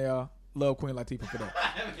Fist up in there. Love Queen Latifah for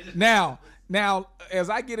that. Now,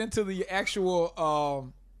 as I get into the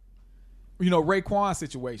actual, Raekwon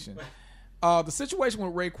situation, the situation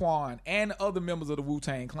with Raekwon and other members of the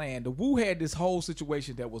Wu-Tang Clan, the Wu had this whole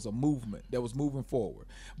situation that was a movement that was moving forward.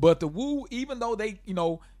 But the Wu, even though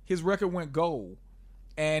his record went gold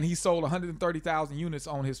and he sold 130,000 units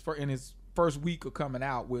on in his first week of coming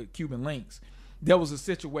out with Cuban links, there was a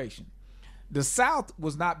situation. The South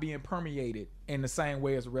was not being permeated in the same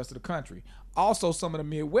way as the rest of the country. Also, some of the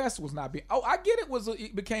Midwest was not being. Oh, I get it.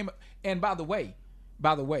 It became. And by the way,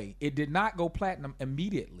 it did not go platinum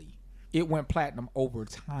immediately. It went platinum over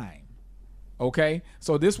time. Okay,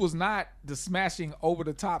 so this was not the smashing over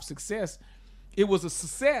the top success. It was a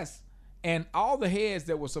success, and all the heads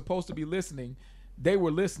that were supposed to be listening, they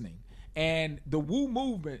were listening. And the Wu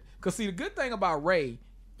movement, because see, the good thing about Ray,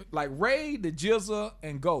 like Ray, the Jizza,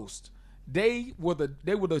 and Ghost. They were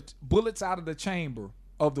the bullets out of the chamber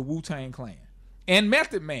of the Wu-Tang Clan. And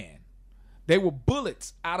Method Man, they were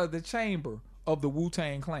bullets out of the chamber of the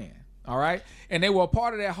Wu-Tang Clan. All right? And they were a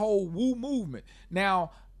part of that whole Wu movement.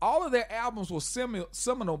 Now, all of their albums were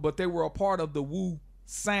seminal, but they were a part of the Wu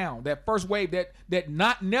sound. That first wave that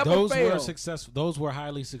never Those failed. were successful. Those were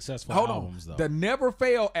highly successful Hold albums, on. though. The Never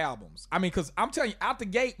Fail albums. I mean, because I'm telling you, out the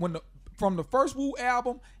gate, when from the first Wu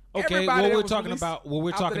album. Okay, everybody well that we're was talking released about well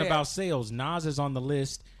we're after talking that. about sales. Nas is on the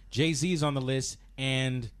list, Jay-Z's on the list,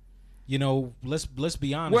 and you know, let's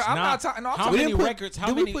be honest. Well, I'm not talking. No, I'm how talking- many records? How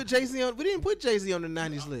Did many? we put Jay-Z on? We didn't put Jay-Z on the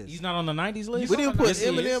 90s list. He's not on the 90s list. We didn't put Yes, he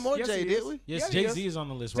is. Eminem or Yes, Jay, he did is. we? Yes, Yeah, he Jay-Z is on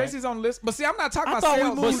the list, right? Jay-Z's on the list, but see, I'm not talking I about thought we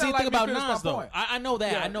sales. moved- But You see, sound think like about me finish my Nas though. point. I know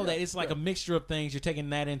that. Yeah, I know yeah, that. It's like yeah. a mixture of things. You're taking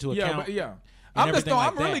that into Yeah, account. but yeah. and I'm just everything throwing.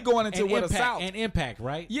 like I'm really that. going into And what the impact, South. and impact,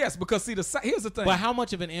 right? Yes, because see, here's the thing. But how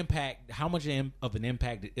much of an impact? How much of an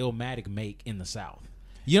impact did Illmatic make in the South?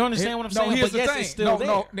 You don't understand what I'm saying? Here's But the yes, thing. it's still there.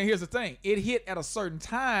 Now here's the thing. It hit at a certain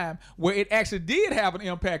time where it actually did have an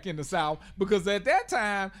impact in the South because at that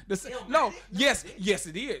time, yes,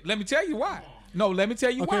 it did. Let me tell you why. No, let me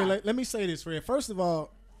tell you Okay, why. let me say this, Fred. First of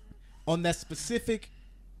all, on that specific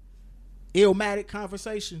Illmatic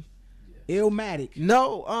conversation, Illmatic.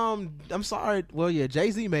 No, I'm sorry. Well, yeah,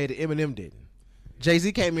 Jay-Z made it. Eminem didn't.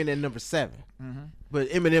 Jay-Z came in at number 7, but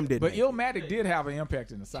Eminem didn't. But make it. Illmatic did have an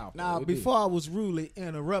impact in the South. Now, It did. before I was rudely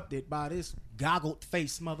interrupted by this goggled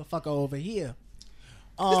face motherfucker over here.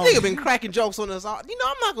 This nigga been cracking jokes on us all. You know,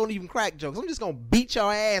 I'm not gonna even crack jokes. I'm just gonna beat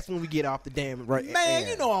your ass when we get off the damn right. Man,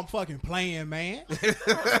 you know I'm fucking playing, man.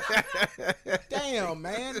 Damn,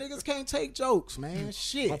 man. Niggas can't take jokes, man.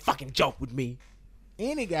 Shit. don't fucking joke with me.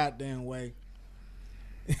 Any goddamn way.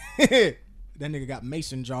 That nigga got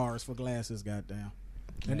mason jars for glasses, goddamn.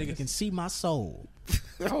 That nigga can see my soul.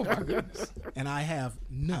 Oh my goodness. And I have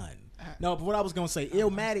none. No, but what I was gonna say,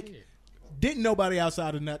 Illmatic, didn't nobody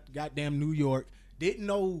outside of goddamn New York, didn't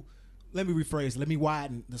know, let me rephrase, let me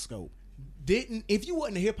widen the scope. If you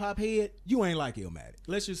wasn't a hip hop head, you ain't like Illmatic.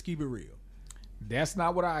 Let's just keep it real. That's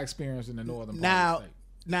not what I experienced in the northern part of the state.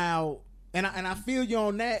 Now, and I feel you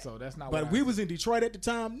on that. So that's not But what we I was in Detroit at the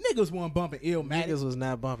time. Niggas wasn't bumping Illmatic. Niggas was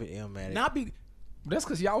not bumping Illmatic. Not be. That's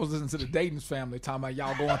because y'all was listening to the Dayton's family talking about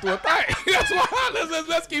y'all going through a thing. That's why.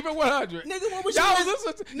 Let's keep it 100. Nigga, what was y'all you was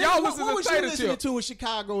listening? nigga, Y'all what listening was to you Tater listening Chip? to in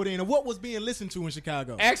Chicago then, or what was being listened to in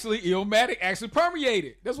Chicago? Actually, Illmatic actually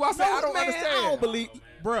permeated. That's why I said I don't understand. I don't believe,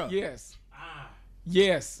 bro. Yes.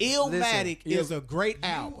 Yes. Illmatic is a great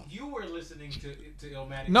album. You were listening to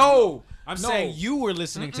Illmatic. No. I'm No. saying you were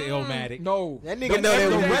listening to Illmatic. No. That nigga But know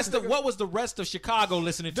the that rest of what was the rest of Chicago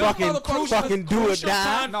listening to? fucking do or Crucial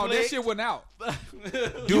die. No, that shit went out.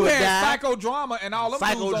 Do You or had die. psychodrama and all them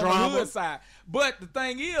dudes on the Psychodrama. hood side. But the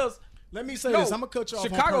thing is, Let me say no, this. I'm gonna cut you off.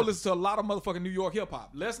 on Chicago purpose. listens to a lot of motherfucking New York hip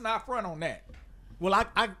hop. Let's not front on that. Well,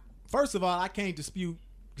 I first of all, I can't dispute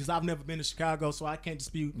because I've never been to Chicago, so I can't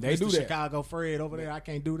dispute They Mr. do that. Chicago Fred over there. I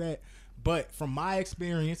can't do that. But from my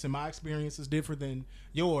experience, and my experience is different than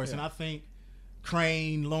yours, and I think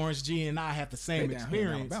Crane, Lawrence G, and I have the They same down here in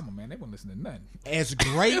experience. Alabama, man, they wouldn't listen to nothing. As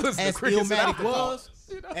great It was the as crickets and Illmatic alcohol. was,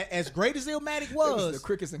 as great as Illmatic It was was, the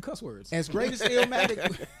crickets and cuss words. as great as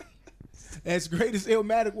Illmatic, as great as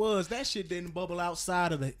Illmatic was, that shit didn't bubble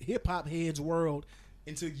outside of the hip hop heads world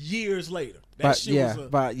until years later. That But, shit yeah, was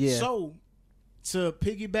but, yeah. So to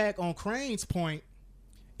piggyback on Crane's point,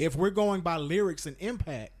 if we're going by lyrics and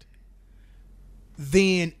impact,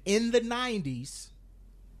 then in the 90s,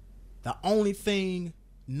 the only thing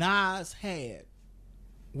Nas had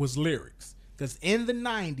was lyrics. Because in the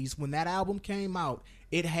 90s, when that album came out,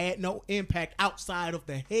 it had no impact outside of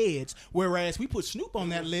the heads. Whereas we put Snoop on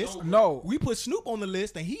that list. No. We put Snoop on the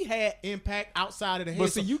list, and he had impact outside of the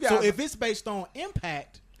heads. see, you so guys- if it's based on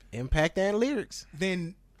impact, Impact and lyrics.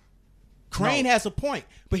 then Crane has a point.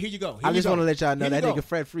 But here you go. I just want to let y'all know Here you that go. nigga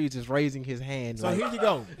Fred Freeze is raising his hand. So like, here you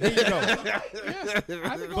go. Here you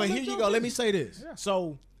go. But here you go. Let me say this.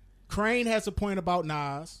 So Crane has a point about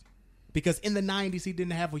Nas because in the 90s he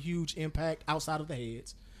didn't have a huge impact outside of the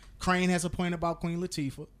heads. Crane has a point about Queen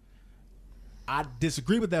Latifah. I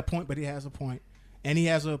disagree with that point, but he has a point. And he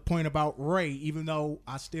has a point about Ray, even though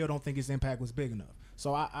I still don't think his impact was big enough.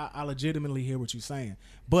 So I legitimately hear what you're saying.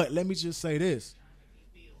 But let me just say this.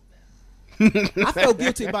 I felt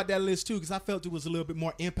guilty about that list too because I felt it was a little bit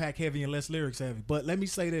more impact heavy and less lyrics heavy. But let me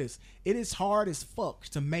say this. It is hard as fuck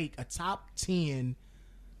to make a top 10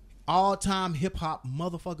 all-time hip-hop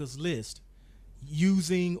motherfuckers list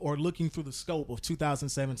using or looking through the scope of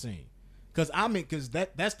 2017. Because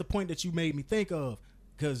that's the point that you made me think of.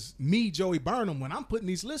 Because me, Joey Burnham, when I'm putting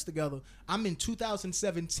these lists together, I'm in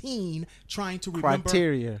 2017 trying to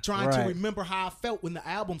remember how I felt when the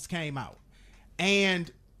albums came out.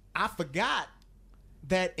 And I forgot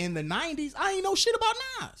that in the 90s, I ain't know shit about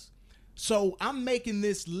Nas. So I'm making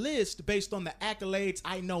this list based on the accolades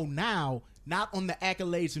I know now, not on the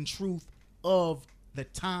accolades and truth of the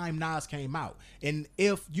time Nas came out. And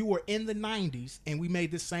if you were in the 90s and we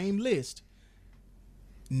made the same list,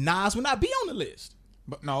 Nas would not be on the list.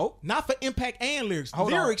 But no, Not for impact and lyrics.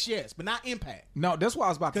 Hold on. Lyrics, yes, but not impact. no, that's what I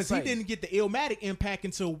was about to Because say. he didn't get the Illmatic impact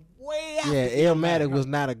until way after. Yeah, Illmatic was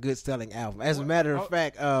not a good selling album. As a matter of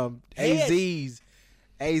fact,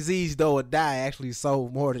 AZ's Do or Die actually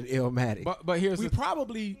sold more than Illmatic. But here's We the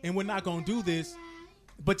probably, and we're not going to do this,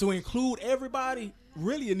 but to include everybody,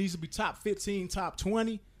 really it needs to be top 15, top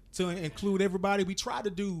 20 to include everybody. We try to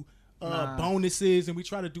do bonuses and we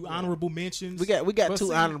try to do honorable mentions. we got but two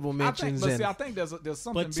see, honorable mentions. I think there's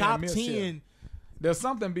something but being top missed 10, here. There's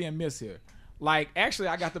something being missed here. Like actually,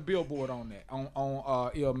 I got the billboard on that on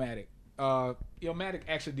Illmatic. Illmatic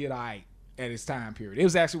actually did alright at its time period.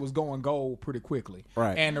 It was going gold pretty quickly,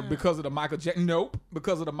 Right. And because of the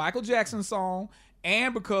because of the Michael Jackson song,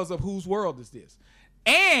 and because of Whose World Is This?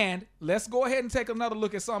 And let's go ahead and take another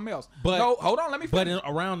look at something else. But no, hold on, let me But finish.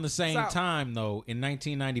 around the same Stop. time, though, in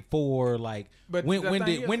 1994, like But when the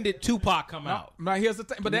thing is- when did Tupac come out? Now here's the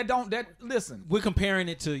thing, but listen. We're comparing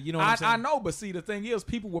it to what I'm saying. I know, but see, the thing is,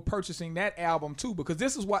 people were purchasing that album too because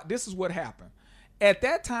this is what happened. At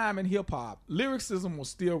that time in hip hop, lyricism was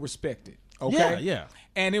still respected. Okay, Yeah.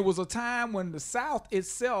 And it was a time when the South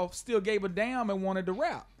itself still gave a damn and wanted to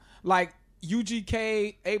rap. Like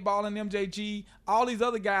UGK, 8Ball and MJG, all these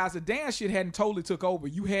other guys, the dance shit hadn't totally took over.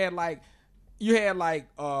 You had like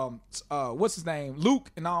what's his name, Luke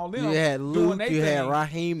and all them. You had doing Luke, they you had thing.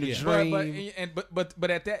 Raheem the Dream.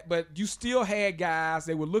 But you still had guys.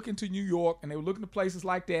 They were looking to New York and they were looking to places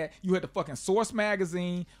like that. You had the fucking Source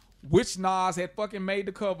magazine, which Nas had fucking made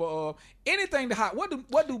the cover of. Anything to hide. What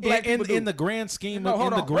do black people do? In the grand scheme No, of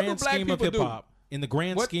hold in the on. What do grand black scheme of people hip do? hop, in the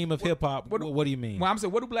grand scheme of hip hop, what do you mean? Well, I'm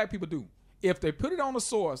saying, what do black people do? If they put it on the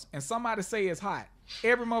Source and somebody say it's hot,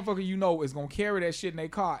 every motherfucker you know is gonna carry that shit in their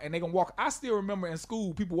car and they gonna walk. I still remember in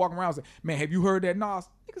school people walking around saying, "Man, have you heard that Nas?"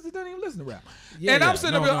 Because he doesn't even listen to rap. And I'm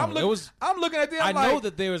sitting there, I'm looking at them. I like, know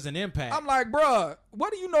that there is an impact. I'm like, bruh,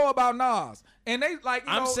 what do you know about Nas? And they like,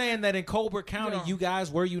 I'm saying that in Colbert County, you guys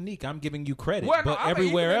were unique. I'm giving you credit, Well, no, but I mean,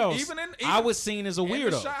 everywhere even else, even I was seen as a in the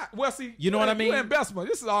weirdo. shot- Well, see, You know what I mean? You in Bessemer.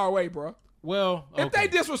 This is our way, bro. Well, If they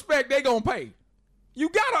disrespect, they gonna pay. You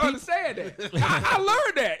gotta understand that. I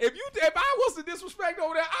learned that. If I was to disrespect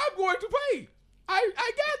over there, I'm going to pay. I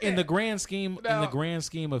got that. in the grand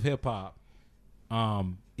scheme of hip hop,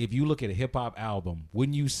 if you look at a hip hop album,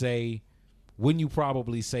 wouldn't you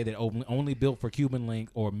probably say that only Built for Cuban Link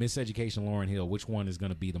or Miseducation Lauryn Hill, which one is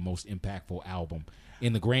going to be the most impactful album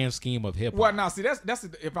in the grand scheme of hip hop? Well, now see that's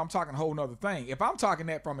if I'm talking a whole nother thing. If I'm talking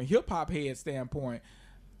that from a hip hop head standpoint,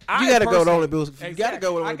 You got to go with only Built. You got to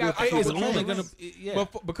go with I only got- Built for I Cuban go with Link. Cuban Links.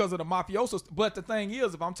 But because of the mafioso. But the thing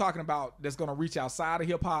is, if I'm talking about that's going to reach outside of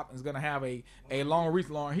hip hop and is going to have a long reach,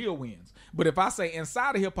 Lauryn Hill wins. But if I say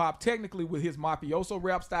inside of hip hop, technically with his mafioso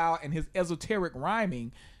rap style and his esoteric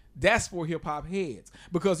rhyming, that's for hip hop heads.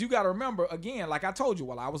 Because you got to remember, again, like I told you,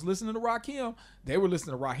 while I was listening to Rakim, they were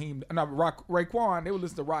listening to Raekwon, they were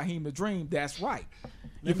listening to Raheem the Dream. That's right.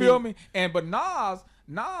 You feel me? But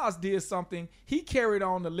Nas did something. He carried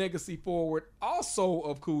on the legacy forward also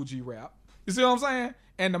of Cool G rap. You see what I'm saying?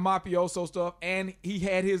 And the mafioso stuff. And he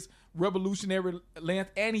had his revolutionary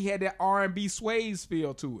length and he had that R&B sways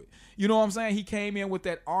feel to it. You know what I'm saying? He came in with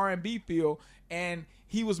that R&B feel and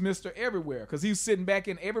he was Mr. Everywhere because he was sitting back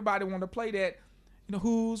and everybody wanted to play that,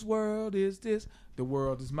 whose world is this? The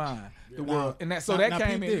world is mine. The world. And that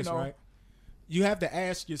came peep in, this, right? You have to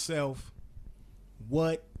ask yourself,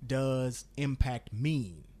 what does impact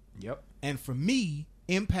mean? Yep. And for me,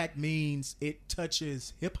 impact means it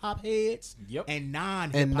touches hip hop heads and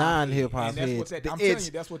non-hip hop And that's what heads. that, I'm telling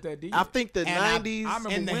you, that's what that did. I think the And 90s I remember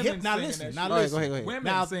and the women hip. Now singing listen. that Now shit. Go ahead, listen. go ahead. Women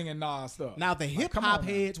Now- singing Nas stuff. Now the hip come hop on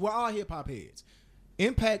now. heads, we're all hip hop heads.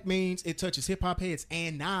 Impact means it touches hip hop heads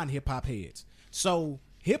and non-hip hop heads. So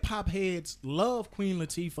hip hop heads love Queen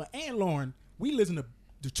Latifah and Lauren. We listen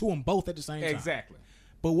to them both at the same time. Exactly.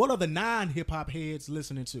 But what are the non-hip hop heads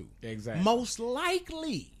listening to? Exactly. Most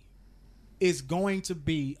likely, it's going to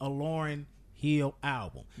be a Lauryn Hill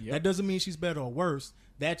album. Yep. That doesn't mean she's better or worse.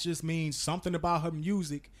 That just means something about her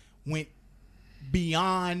music went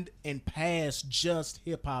beyond and past just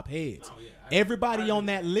hip hop heads. Everybody on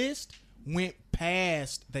that list went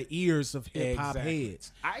past the ears of hip hop Exactly.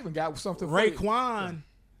 heads. I even got something for you.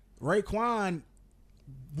 Raekwon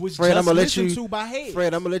was Fred, I'm just gonna let listened you. to by heads.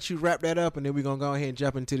 Fred, I'm gonna let you wrap that up, and then we're gonna go ahead and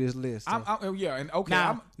jump into this list. Yeah, and okay.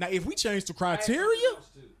 Now if we change the criteria,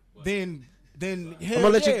 then I'm gonna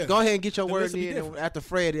let you go ahead and get your The word list will be in. different. And after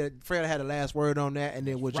Fred had the last word on that, and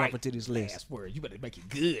then we'll jump into this list. Last word. You better make it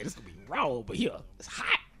good. It's gonna be raw, but here it's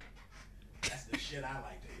hot. That's the shit I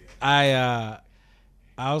like to hear.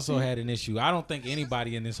 I also had an issue. I don't think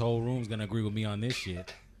anybody in this whole room is gonna agree with me on this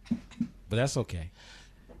shit, but that's okay.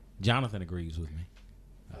 Jonathan agrees with me.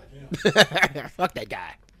 Fuck that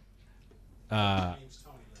guy.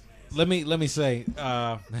 Let me say,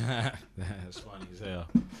 that's funny as hell.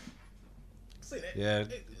 Yeah,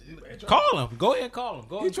 call him. Go ahead and call him.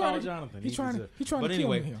 Go ahead and call Jonathan. He's trying to kill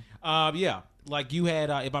anyway, me here. yeah, like you had,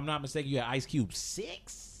 if I'm not mistaken, you had Ice Cube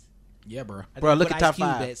 6. Yeah, bro. Bro, look Put at top Ice Cube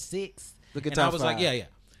 5. at 6. Look at And top I was 5. like, yeah.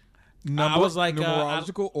 I was like,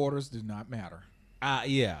 numerological orders do not matter.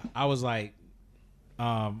 yeah. I was like,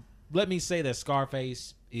 let me say that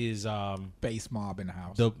Scarface is Bass Mob in the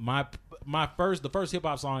house. the first hip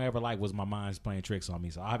hop song I ever liked was My Mind's Playing Tricks on Me.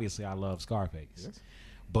 So obviously I love Scarface. Yes.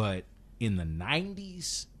 But in the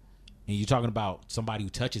 90s, and you're talking about somebody who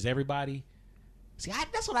touches everybody. See,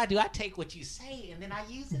 that's what I do. I take what you say and then I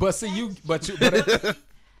use it. But see,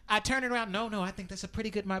 I turn it around. No, I think that's a pretty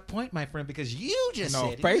good point, my friend, because you just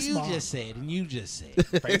said it. Face You Mob. just said and you just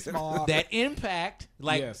said Bass Mob. That impact,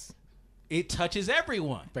 like yes. it touches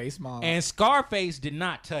everyone. Bass Mob. And Scarface did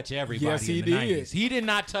not touch everybody Yes, he in the did. 90s. He did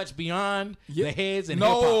not touch beyond the heads and no,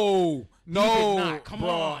 hip hop. no, He did not. Come bro,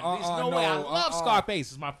 on. There's no way. I love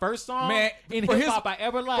Scarface. It's my first song Man, in for hip hop I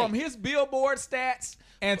ever liked. From his Billboard stats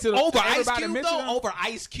and to Over to Ice everybody Cube, mentioning though? him, Over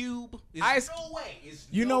Ice Cube? Ice- No way. It's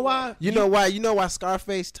You no know way. why? You know why? You know why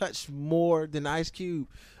Scarface touched more than Ice Cube?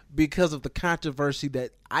 Because of the controversy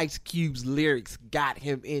that Ice Cube's lyrics got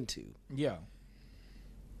him into. yeah.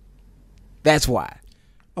 That's why.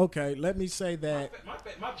 Okay, let me say that.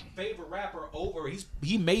 My favorite rapper over,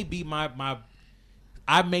 he may be my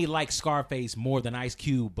I may like Scarface more than Ice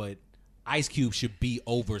Cube, but Ice Cube should be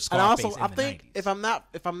over And Scarface also, in I the think 90s.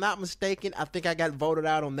 if I'm not mistaken, I think I got voted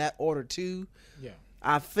out on that order too. Yeah.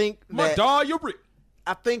 I think My that dog, you're brick.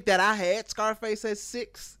 I think that I had Scarface at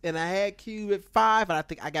 6 and I had Cube at 5, and I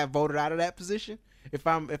think I got voted out of that position. If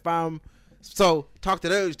I'm so talk to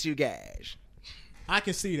those two guys. I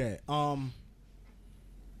can see that.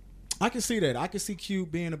 I can see that. I can see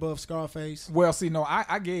Cube being above Scarface. Well, see, no,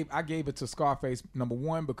 I gave it to Scarface, number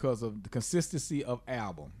one, because of the consistency of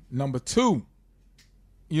album. Number two,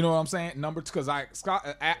 you know what I'm saying? Number two, because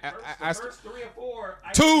First 3 or 4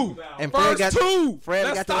 Ice two. Cube albums. And First Fred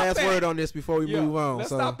two. got the Stop last that. word on this before we move on. Let's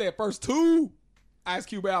so stop that. First 2 Ice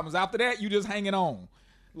Cube albums. After that, you just hanging on.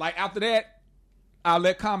 Like after that, I'll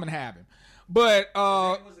let Common have him. But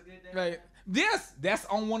like, that's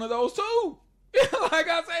on one of those too. Like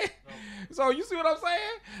I say. So you see what I'm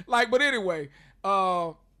saying? Like, but anyway,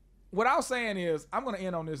 what I was saying is, I'm gonna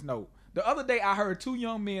end on this note. The other day I heard 2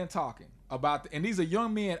 young men talking about, and these are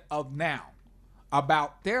young men of now,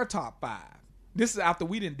 about their top 5. This is after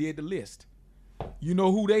we done did the list. You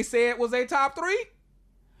know who they said was their top 3?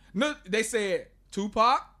 No, they said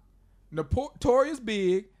Tupac, Notorious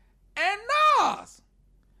Big, and Nas.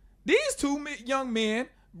 These 2 young men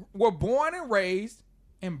were born and raised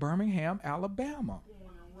in Birmingham, Alabama.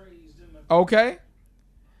 Okay?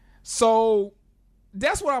 So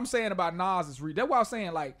that's what I'm saying about Nas is that's what I'm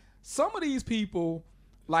saying. Like, some of these people,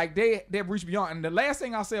 like, they've reached beyond. And the last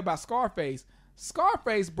thing I'll say about Scarface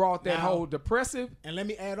brought that whole depressive And let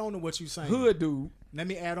me add on to what you're saying. hood dude. Let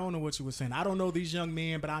me add on to what you were saying. I don't know these young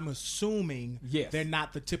men, but I'm assuming Yes. they're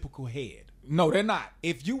not the typical head. No, they're not.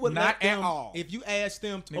 If you would Not let them, at all. if you ask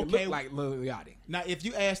them, They okay, look like Lil Yachty. now if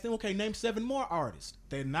you ask them, okay, name 7 more artists,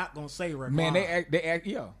 they're not gonna say Raekwon. Man, they act,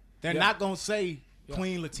 yeah. They're Yeah. not gonna say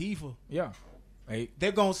Queen Latifah. Yeah. Hey.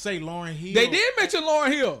 They're gonna say Lauryn Hill. They did mention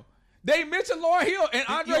Lauryn Hill. They mentioned Lauryn Hill and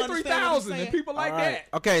You Andre understand what I'm 3000 and saying? people like All right.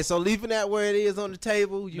 that. Okay, so leaving that where it is on the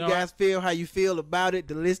table, you No. guys feel how you feel about it.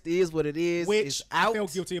 The list is what it is. Which It's I out.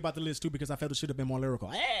 felt guilty about the list too because I felt it should have been more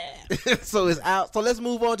lyrical. So it's out. So let's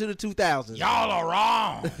move on to the 2000s. Y'all are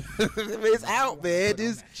wrong. It's out, man.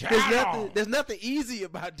 There's nothing easy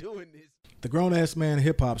about doing this. The Grown Ass Man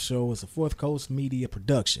Hip Hop Show is a Fourth Coast Media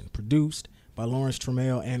production, produced by Lawrence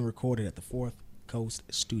Trammell and recorded at the Fourth Coast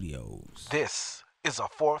Studios. This is a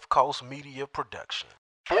Fourth Coast Media production.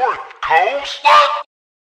 Fourth Coast? What?